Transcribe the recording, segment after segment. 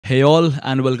Hey all,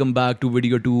 and welcome back to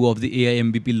video 2 of the AI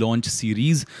MVP launch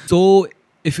series. So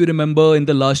if you remember, in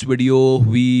the last video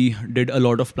we did a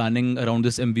lot of planning around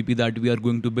this MVP that we are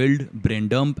going to build, brain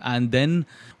dump, and then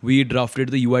we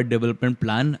drafted the UI development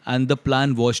plan, and the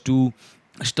plan was to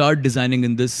start designing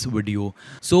in this video.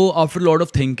 So after a lot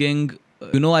of thinking,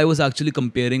 I was actually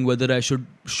comparing whether I should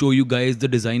show you guys the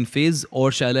design phase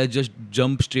or shall I just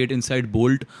jump straight inside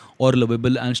Bolt or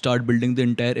Lovable and start building the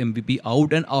entire MVP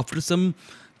out. And after some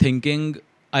thinking,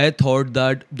 I thought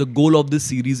that the goal of this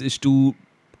series is to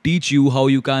teach you how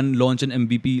you can launch an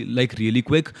MVP like really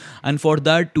quick. And for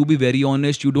that, to be very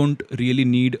honest, you don't really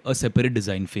need a separate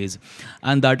design phase.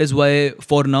 And that is why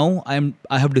for now,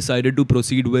 I have decided to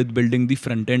proceed with building the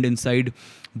front end inside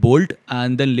Bolt,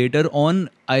 and then later on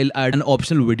I'll add an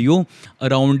optional video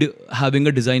around having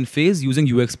a design phase using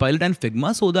UX Pilot and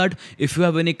Figma, so that if you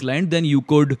have any client, then you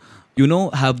could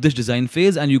have this design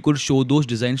phase and you could show those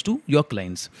designs to your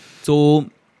clients. So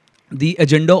the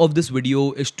agenda of this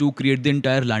video is to create the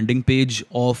entire landing page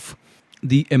of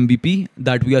the MVP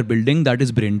that we are building, that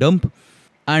is brain dump.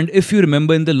 And if you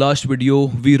remember, in the last video,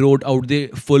 we wrote out the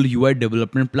full UI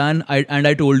development plan.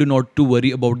 I told you not to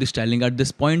worry about the styling at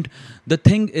this point. The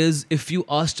thing is, if you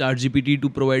ask ChatGPT to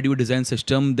provide you a design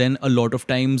system, then a lot of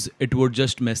times it would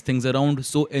just mess things around.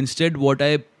 So instead, what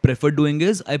I prefer doing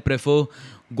is I prefer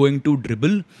going to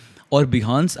Dribble or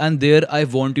Behance, and there I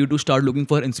want you to start looking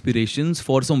for inspirations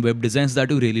for some web designs that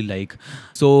you really like.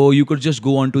 So you could just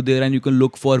go onto there and you can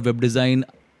look for web design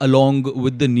along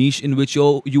with the niche in which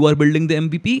you are building the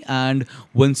MVP, and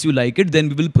once you like it, then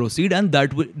we will proceed, and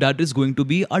that is going to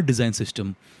be our design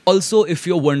system. Also, if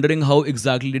you're wondering how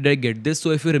exactly did I get this,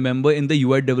 so if you remember, in the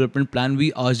UI development plan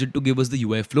we asked it to give us the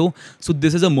UI flow. So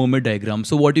this is a mermaid diagram.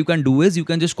 So what you can do is you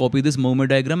can just copy this mermaid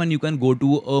diagram and you can go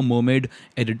to a mermaid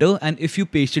editor, and if you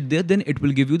paste it there, then it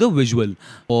will give you the visual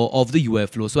of the UI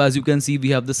flow. So as you can see,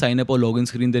 we have the sign up or login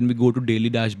screen, then we go to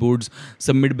daily dashboards,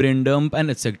 submit brain dump,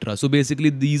 and etc. So basically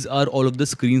these are all of the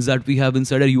screens that we have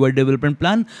inside our UI development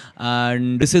plan,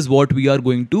 and this is what we are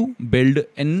going to build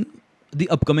in the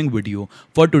upcoming video.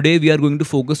 For today, we are going to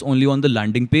focus only on the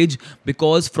landing page,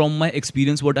 because from my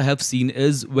experience, what I have seen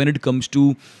is when it comes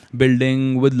to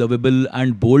building with Lovable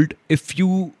and Bolt, if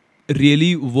you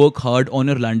really work hard on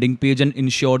your landing page and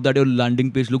ensure that your landing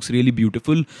page looks really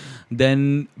beautiful,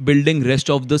 then building rest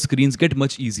of the screens get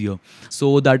much easier.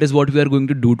 So that is what we are going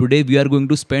to do today. We are going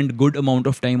to spend good amount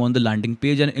of time on the landing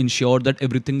page and ensure that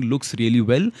everything looks really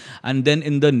well. And then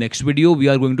in the next video, we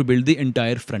are going to build the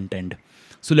entire front end.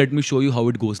 So let me show you how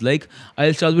it goes. Like,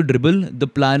 I'll start with Dribble. The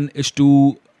plan is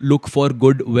to look for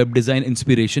good web design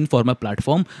inspiration for my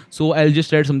platform. So I'll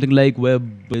just write something like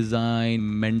web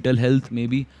design, mental health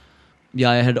maybe.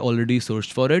 Yeah, I had already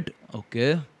searched for it.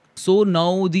 Okay. So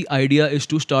now the idea is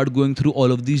to start going through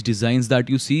all of these designs that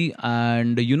you see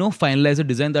and, finalize a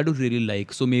design that you really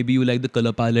like. So maybe you like the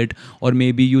color palette, or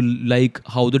maybe you like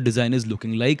how the design is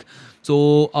looking like.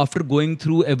 So after going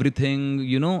through everything,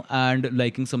 and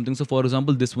liking something. So for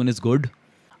example, this one is good.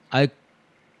 I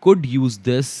could use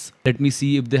this. Let me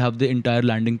see if they have the entire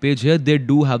landing page here. They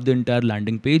do have the entire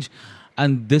landing page,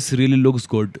 and this really looks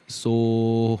good.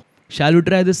 So shall we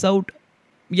try this out?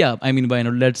 Yeah, I mean, why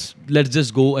not? Let's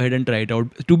just go ahead and try it out.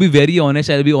 To be very honest,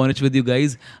 I'll be honest with you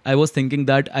guys. I was thinking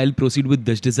that I'll proceed with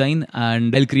this design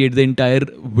and I'll create the entire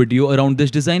video around this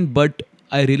design, but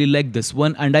I really like this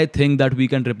one, and I think that we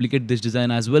can replicate this design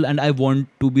as well. And I want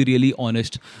to be really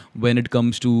honest when it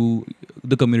comes to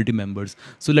the community members.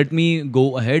 So let me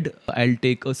go ahead. I'll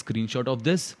take a screenshot of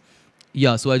this.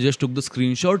 Yeah, so I just took the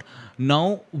screenshot.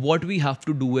 Now what we have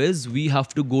to do is we have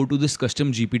to go to this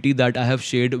custom GPT that I have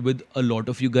shared with a lot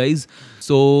of you guys.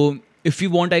 So if you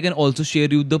want, I can also share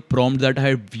you the prompt that I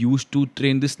have used to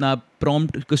train the Snap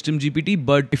prompt custom GPT.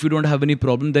 But if you don't have any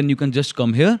problem, then you can just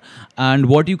come here. And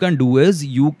what you can do is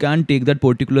you can take that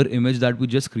particular image that we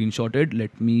just screenshotted.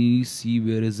 Let me see,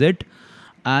 where is it?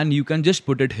 And you can just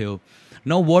put it here.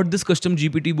 Now what this custom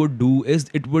GPT would do is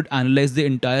it would analyze the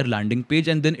entire landing page,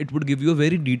 and then it would give you a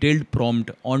very detailed prompt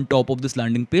on top of this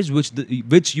landing page,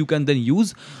 which you can then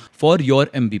use for your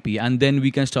MVP, and then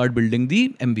we can start building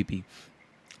the MVP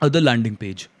or the landing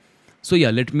page. So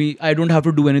yeah, I don't have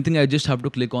to do anything. I just have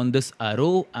to click on this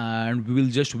arrow and we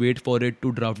will just wait for it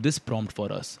to draft this prompt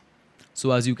for us. So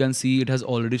as you can see, it has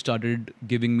already started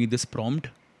giving me this prompt.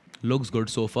 Looks good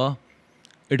so far.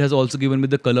 It has also given me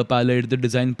the color palette, the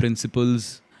design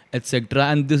principles, etc.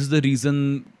 And this is the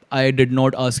reason I did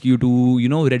not ask you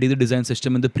to, ready the design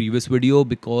system in the previous video,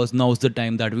 because now is the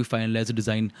time that we finalize the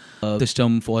design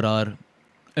system for our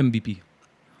MVP.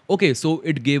 Okay, so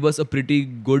it gave us a pretty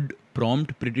good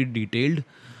prompt, pretty detailed.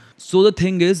 So the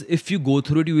thing is, if you go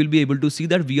through it, you will be able to see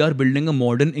that we are building a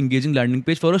modern, engaging landing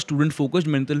page for a student-focused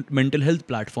mental health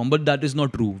platform. But that is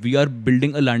not true. We are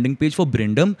building a landing page for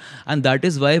Braindump, and that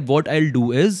is why what I'll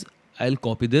do is I'll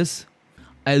copy this.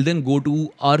 I'll then go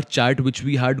to our chat which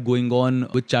we had going on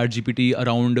with ChatGPT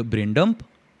around Braindump.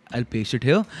 I'll paste it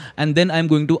here, and then I'm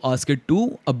going to ask it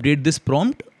to update this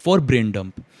prompt for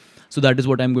Braindump. So that is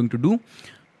what I'm going to do.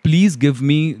 Please give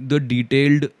me the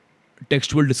detailed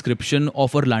textual description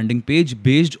of our landing page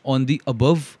based on the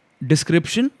above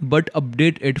description, but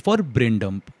update it for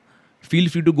Braindump. Feel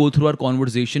free to go through our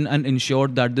conversation and ensure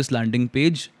that this landing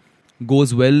page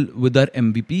goes well with our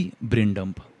MVP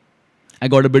Braindump. I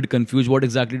got a bit confused what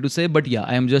exactly to say, but yeah,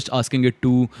 I am just asking it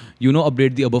to,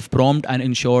 update the above prompt and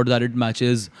ensure that it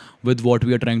matches with what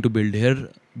we are trying to build here,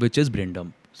 which is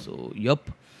Braindump. So,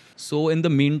 yup. So in the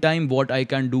meantime, what I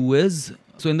can do is,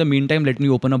 let me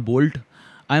open a Bolt.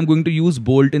 I'm going to use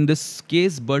Bolt in this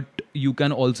case, but you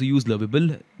can also use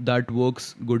Lovable. That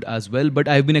works good as well. But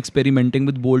I've been experimenting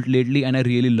with Bolt lately and I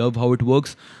really love how it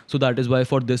works. So that is why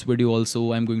for this video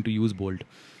also, I'm going to use Bolt.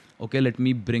 Okay, let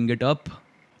me bring it up.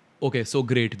 Okay, so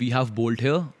great. We have Bolt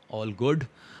here. All good.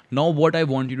 Now what I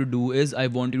want you to do is I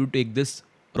want you to take this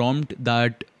prompt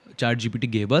that ChatGPT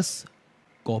gave us,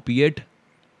 copy it.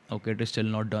 Okay, it is still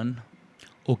not done.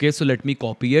 Okay, so let me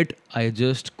copy it. I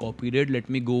just copied it. Let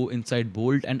me go inside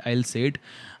Bolt and I'll say it.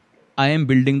 I am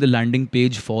building the landing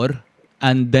page for,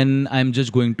 and then I'm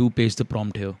just going to paste the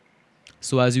prompt here.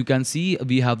 So as you can see,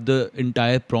 we have the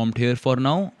entire prompt here for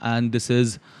now. And this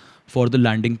is for the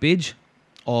landing page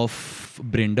of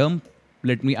Braindump.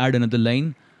 Let me add another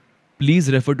line.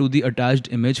 Please refer to the attached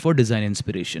image for design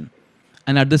inspiration.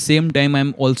 And at the same time,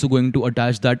 I'm also going to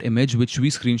attach that image which we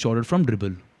screenshotted from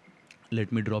Dribbble.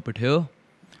 Let me drop it here.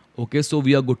 Okay, so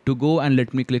we are good to go, and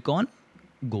let me click on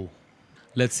go.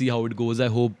 Let's see how it goes. I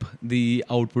hope the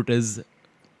output is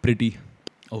pretty.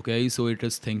 Okay, so it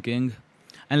is thinking.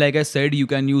 And like I said, you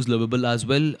can use Lovable as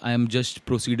well. I am just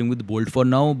proceeding with Bolt for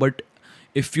now. But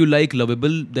if you like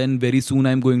Lovable, then very soon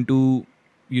I'm going to,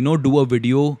 do a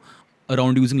video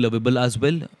around using Lovable as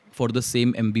well for the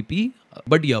same MVP.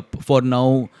 But yep, for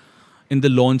now, in the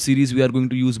launch series, we are going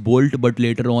to use Bolt. But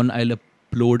later on, I'll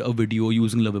upload a video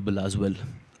using Lovable as well.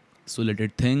 So let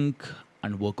it think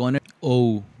and work on it.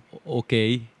 Oh,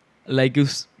 okay.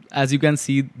 As you can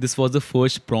see, this was the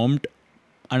first prompt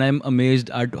and I'm amazed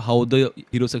at how the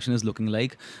hero section is looking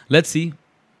like. Let's see.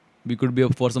 We could be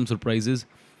up for some surprises.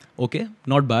 Okay,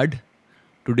 not bad.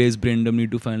 Today's Braindump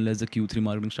need to finalize the Q3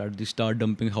 marketing strategy, start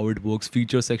dumping how it works,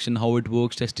 feature section, how it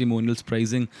works, testimonials,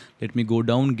 pricing. Let me go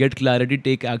down. Get clarity,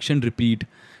 take action, repeat.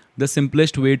 The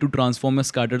simplest way to transform your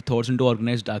scattered thoughts into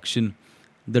organized action.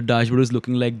 The dashboard is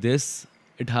looking like this.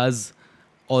 It has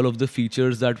all of the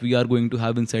features that we are going to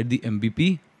have inside the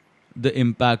MVP. The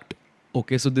impact.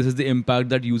 Okay, so this is the impact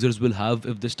that users will have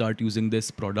if they start using this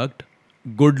product.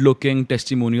 Good looking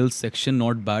testimonials section,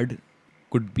 not bad.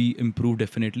 Could be improved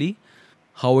definitely.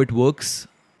 How it works.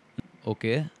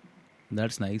 Okay,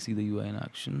 that's nice. See the UI in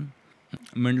action.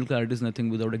 Mental clarity is nothing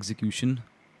without execution.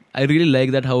 I really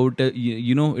like that how it,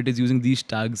 it is using these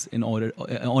tags in order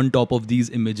on top of these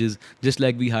images, just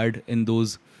like we had in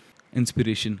those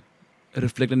inspiration.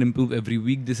 Reflect and improve every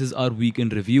week. This is our week in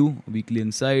review, weekly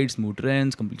insights, mood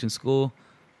trends, completion score.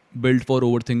 Built for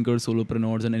overthinkers,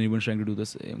 solopreneurs, and anyone trying to do the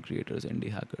same. Creators,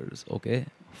 indie hackers. Okay,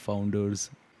 founders.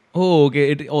 Oh,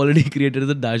 okay. It already created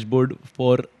the dashboard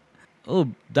for. Oh,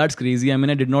 that's crazy. I mean,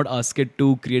 I did not ask it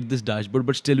to create this dashboard,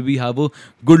 but still we have a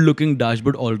good looking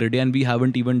dashboard already and we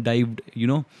haven't even dived,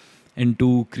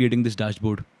 into creating this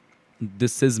dashboard.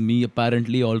 This is me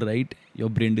apparently. All right.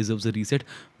 Your brain deserves a reset.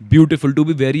 Beautiful. To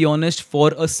be very honest,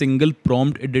 for a single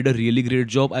prompt, it did a really great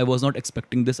job. I was not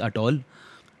expecting this at all.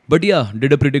 But yeah,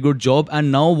 did a pretty good job.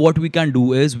 And now what we can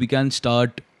do is we can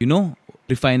start,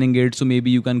 refining it. So maybe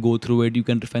you can go through it, you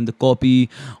can refine the copy,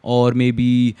 or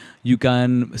maybe you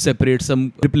can replace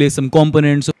some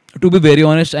components. To be very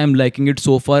honest, I'm liking it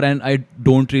so far and I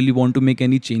don't really want to make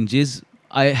any changes.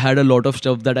 I had a lot of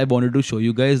stuff that I wanted to show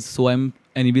you guys, so I'm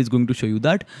anyways going to show you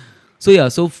that. So yeah,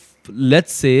 so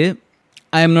let's say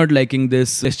I am not liking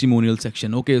this testimonial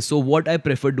section. Okay, so what I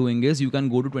prefer doing is you can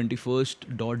go to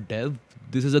 21st.dev.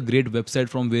 This is a great website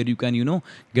from where you can,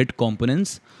 get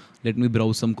components. Let me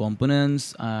browse some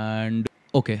components and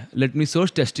okay, let me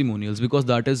search testimonials because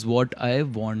that is what I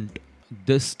want.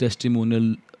 This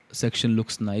testimonial section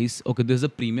looks nice. Okay, there's a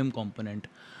premium component.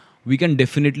 We can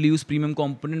definitely use premium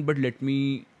component, but let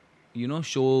me,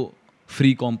 show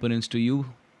free components to you.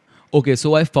 Okay,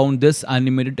 so I found this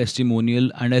animated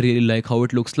testimonial and I really like how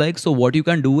it looks like. So what you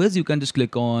can do is you can just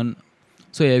click on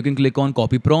So yeah, you can click on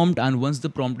copy prompt, and once the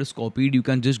prompt is copied, you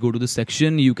can just go to the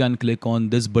section. You can click on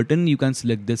this button. You can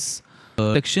select this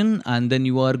section, and then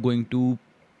you are going to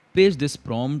paste this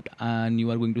prompt, and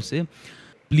you are going to say,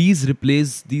 please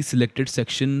replace the selected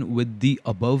section with the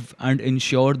above and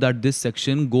ensure that this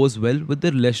section goes well with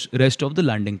the rest of the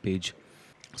landing page.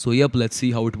 So yep, let's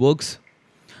see how it works.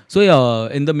 So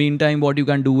yeah, in the meantime, what you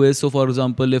can do is, so for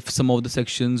example, if some of the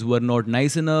sections were not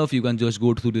nice enough, you can just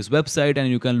go to this website and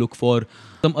you can look for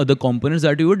some other components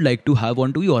that you would like to have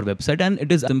onto your website. And it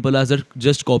is as simple as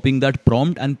just copying that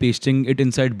prompt and pasting it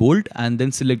inside Bolt and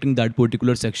then selecting that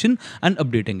particular section and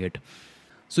updating it.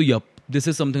 So yep, this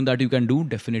is something that you can do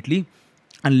definitely.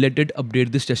 And let it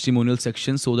update this testimonial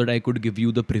section so that I could give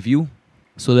you the preview.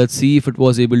 So let's see if it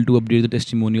was able to update the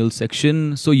testimonial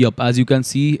section. So yep, as you can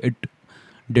see, it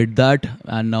did that,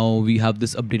 and now we have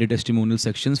this updated testimonial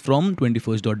sections from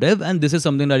 21st.dev, and this is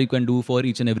something that you can do for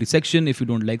each and every section if you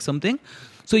don't like something.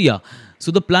 So yeah,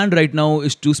 so the plan right now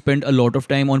is to spend a lot of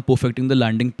time on perfecting the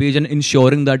landing page and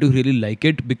ensuring that you really like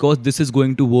it, because this is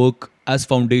going to work as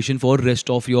foundation for rest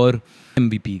of your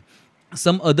MVP.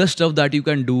 Some other stuff that you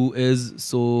can do is,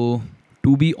 so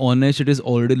to be honest, it is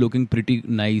already looking pretty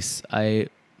nice. I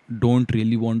don't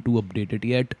really want to update it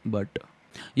yet, but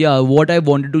yeah, what I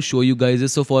wanted to show you guys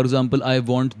is, so for example, I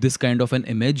want this kind of an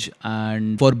image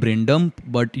and for brain dump,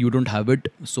 but you don't have it.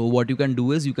 So what you can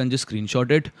do is you can just screenshot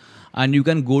it and you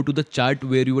can go to the chat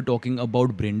where you were talking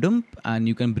about brain dump and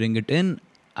you can bring it in.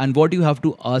 And what you have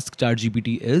to ask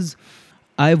ChatGPT is,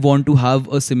 I want to have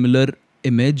a similar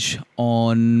image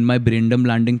on my Braindump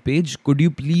landing page. Could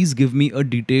you please give me a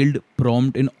detailed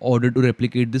prompt in order to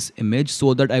replicate this image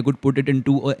so that I could put it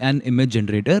into an image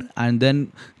generator and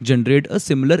then generate a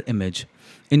similar image?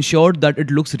 Ensure that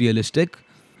it looks realistic.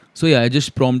 So yeah, I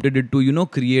just prompted it to,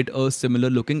 create a similar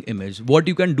looking image. What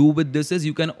you can do with this is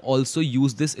you can also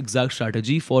use this exact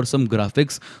strategy for some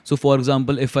graphics. So for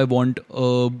example, if I want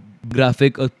a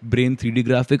graphic, a brain 3D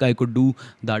graphic, I could do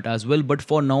that as well. But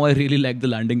for now, I really like the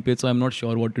landing page, so I'm not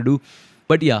sure what to do.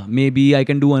 But yeah, maybe I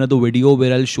can do another video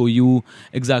where I'll show you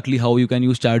exactly how you can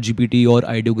use ChatGPT or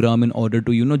Ideogram in order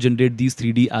to, generate these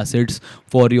 3D assets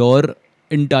for your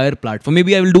entire platform.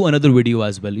 Maybe I will do another video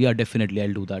as well. Yeah, definitely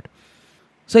I'll do that.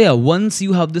 So yeah, once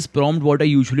you have this prompt, what I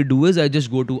usually do is I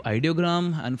just go to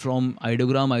Ideogram, and from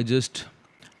Ideogram,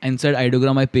 inside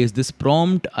Ideogram, I paste this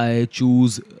prompt. I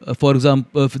choose, for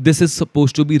example, if this is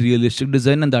supposed to be realistic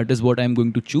design, and that is what I'm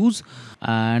going to choose.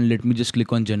 And let me just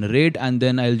click on generate, and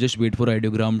then I'll just wait for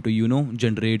Ideogram to,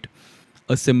 generate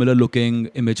a similar looking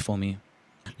image for me.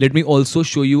 Let me also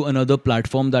show you another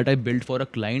platform that I built for a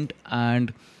client,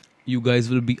 and you guys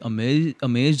will be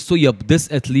amazed. So yep,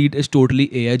 this athlete is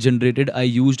totally AI generated. I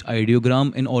used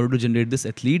Ideogram in order to generate this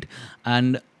athlete,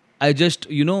 and I just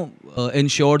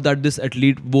ensured that this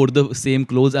athlete wore the same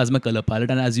clothes as my color palette,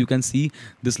 and as you can see,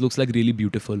 this looks like really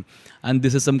beautiful. And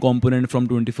this is some component from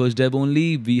 21st Dev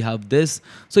only. We have this.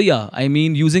 So yeah, I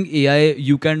mean, using AI,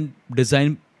 you can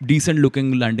design decent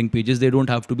looking landing pages. They don't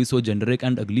have to be so generic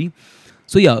and ugly.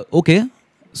 So yeah, okay.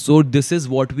 So this is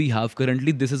what we have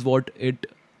currently. This is what it.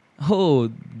 Oh,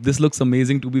 this looks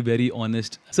amazing, to be very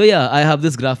honest. So yeah, I have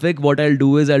this graphic. What I'll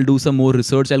do is I'll do some more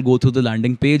research. I'll go through the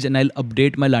landing page and I'll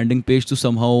update my landing page to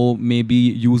somehow maybe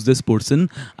use this person.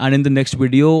 And in the next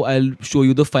video, I'll show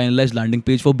you the finalized landing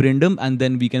page for Braindump, and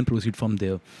then we can proceed from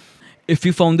there. If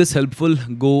you found this helpful,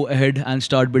 go ahead and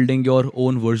start building your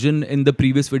own version. In the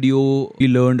previous video, we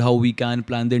learned how we can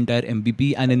plan the entire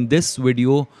MVP. And in this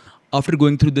video, after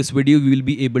going through this video, we will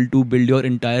be able to build your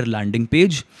entire landing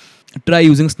page. Try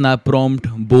using Snap Prompt,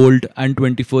 Bolt, and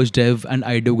 21st Dev and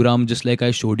Ideogram, just like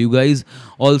I showed you guys.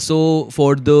 Also,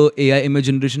 for the AI image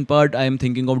generation part, I am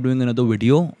thinking of doing another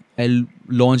video. I'll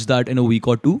launch that in a week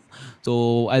or two.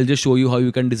 So I'll just show you how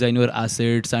you can design your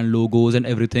assets and logos and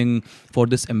everything for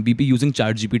this MVP using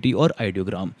ChatGPT or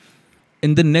Ideogram.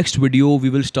 In the next video, we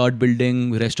will start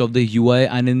building rest of the UI,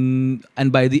 and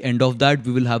by the end of that,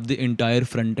 we will have the entire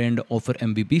front end of our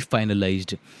MVP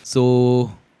finalized.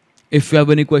 So if you have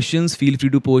any questions, feel free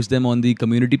to post them on the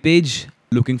community page.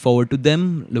 Looking forward to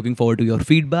them. Looking forward to your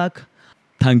feedback.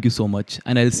 Thank you so much,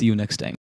 and I'll see you next time.